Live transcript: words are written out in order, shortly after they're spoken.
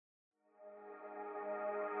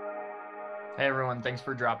Hey everyone, thanks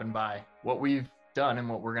for dropping by. What we've done and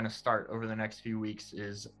what we're going to start over the next few weeks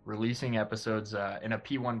is releasing episodes in a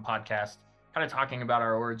P1 podcast, kind of talking about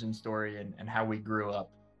our origin story and how we grew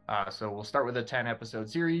up. So we'll start with a 10 episode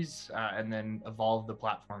series and then evolve the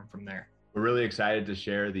platform from there. We're really excited to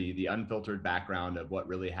share the unfiltered background of what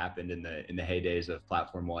really happened in the heydays of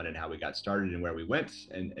Platform One and how we got started and where we went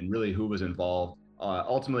and really who was involved.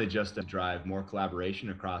 Ultimately, just to drive more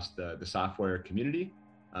collaboration across the software community,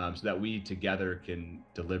 so that we together can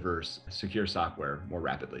deliver secure software more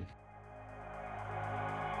rapidly.